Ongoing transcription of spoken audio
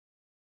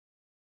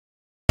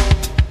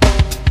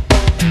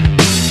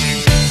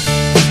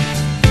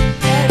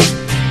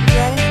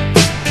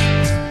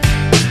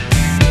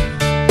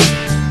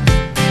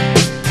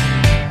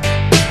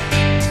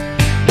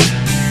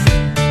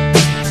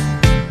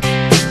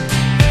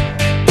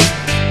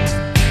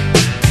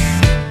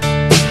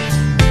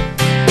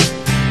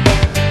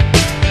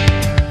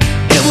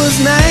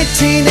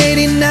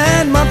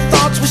1989, my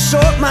thoughts were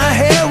short, my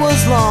hair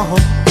was long,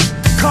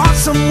 caught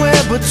somewhere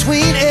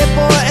between a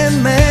boy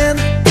and man.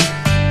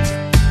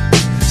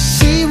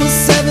 She was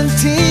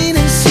 17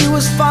 and she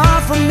was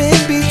far from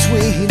in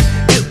between.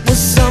 It was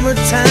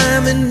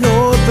summertime in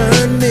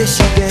northern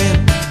Michigan.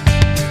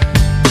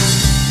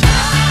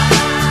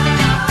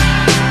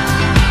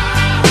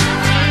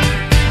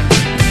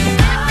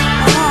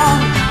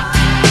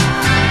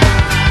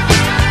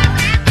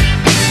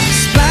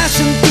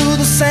 Splashing through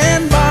the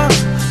sandbar,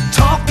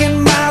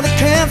 talking by the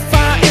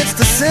campfire. It's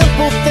the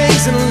simple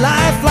things in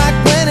life, like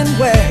when and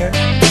where.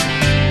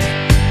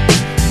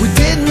 We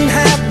didn't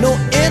have no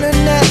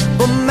internet,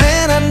 but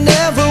man, I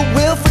never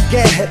will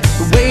forget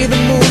the way the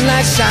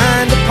moonlight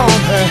shined upon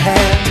her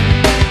hair.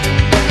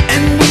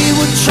 And we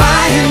were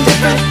trying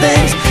different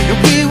things, and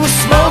we were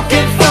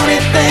smoking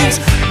funny things,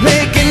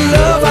 making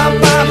love out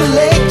by the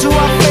lake to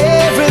our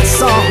favorite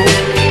song,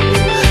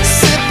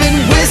 sipping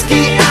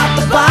whiskey out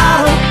the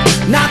bottle,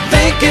 not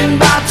thinking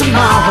about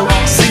tomorrow,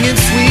 singing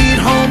Sweet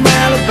Home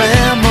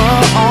Alabama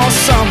all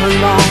summer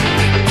long.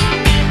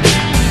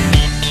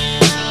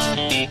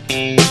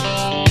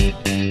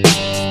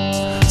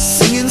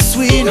 Singing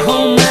Sweet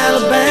Home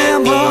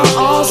Alabama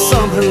all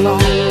summer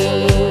long.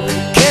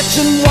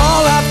 Catching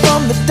walleye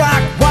from the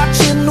dock,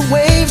 watching the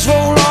waves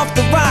roll off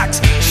the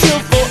rocks.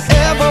 She'll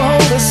forever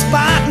hold a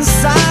spot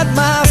inside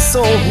my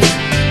soul.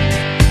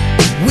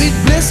 We'd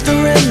blister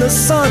in the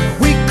sun,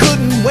 we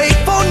couldn't wait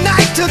for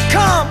night to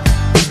come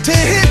to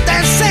hit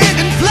that sand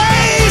and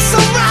play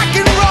some rock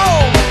and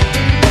roll.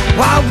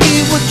 While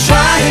we were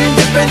trying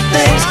different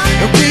things,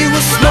 and we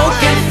were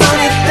smoking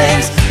funny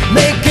things,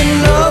 making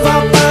love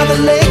out by the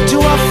lake to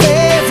our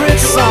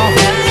favorite song,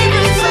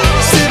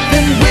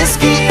 sipping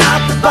whiskey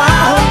out the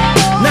bottle,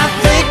 not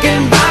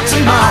thinking about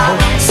tomorrow,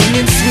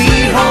 singing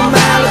Sweet Home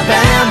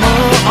Alabama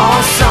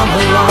all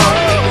summer long.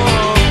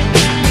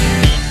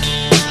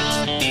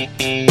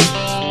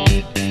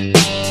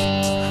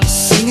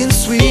 Singing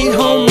Sweet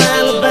Home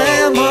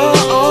Alabama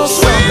all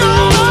summer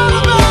long.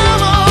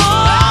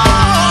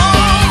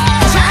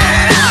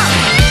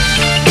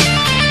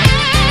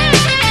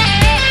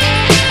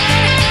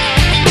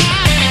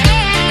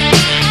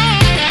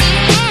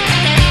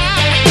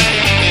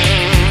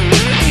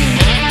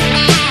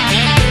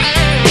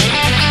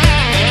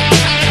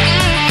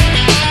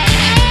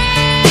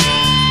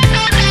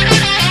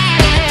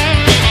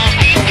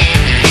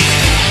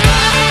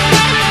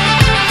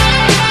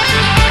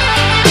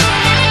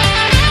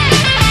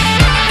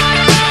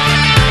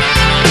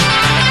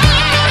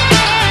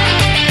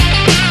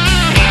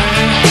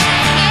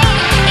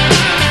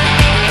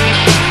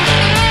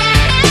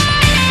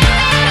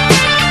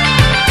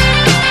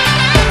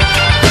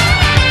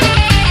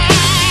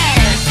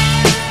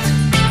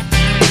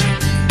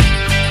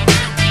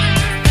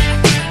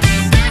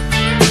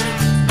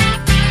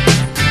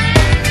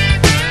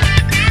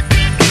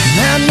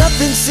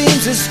 Nothing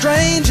seems as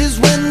strange as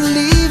when the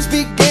leaves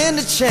begin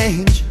to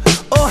change.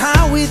 Oh,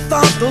 how we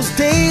thought those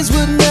days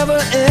would never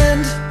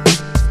end.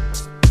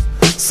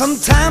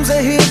 Sometimes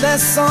I hear that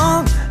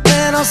song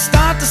and I'll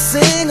start to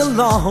sing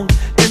along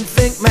and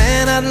think,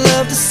 man, I'd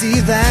love to see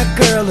that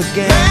girl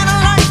again. Man,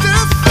 I'd like to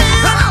see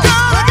that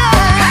girl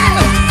again.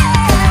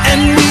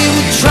 And we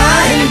were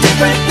trying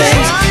different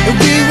things, and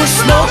we were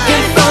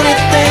smoking funny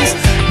things,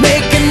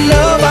 making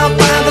love out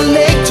by the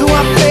lake to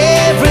our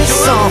favorite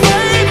song,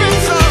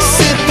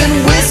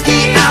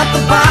 whiskey out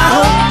the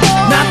bottle,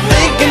 not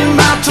thinking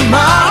about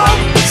tomorrow,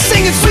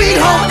 singing Sweet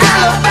Home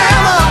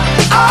Alabama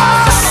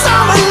all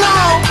summer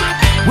long.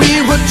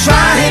 We were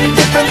trying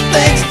different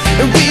things,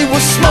 and we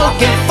were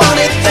smoking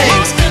funny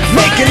things,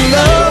 making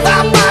love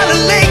out by the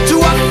lake to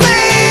our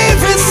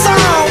favorite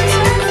song,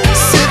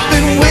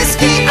 sipping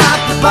whiskey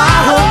out the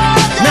bottle,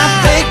 not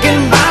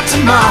thinking about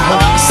tomorrow,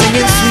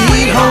 singing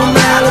Sweet Home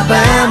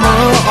Alabama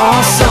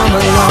all summer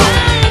long.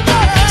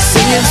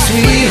 Singing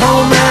Sweet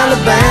Home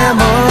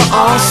Alabama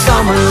all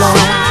summer long.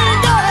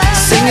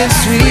 Singing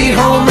Sweet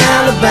Home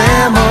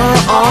Alabama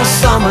all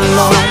summer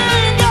long.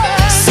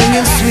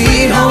 Singing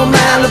Sweet Home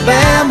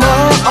Alabama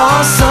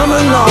all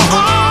summer long.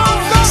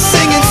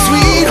 Singing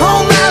Sweet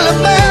Home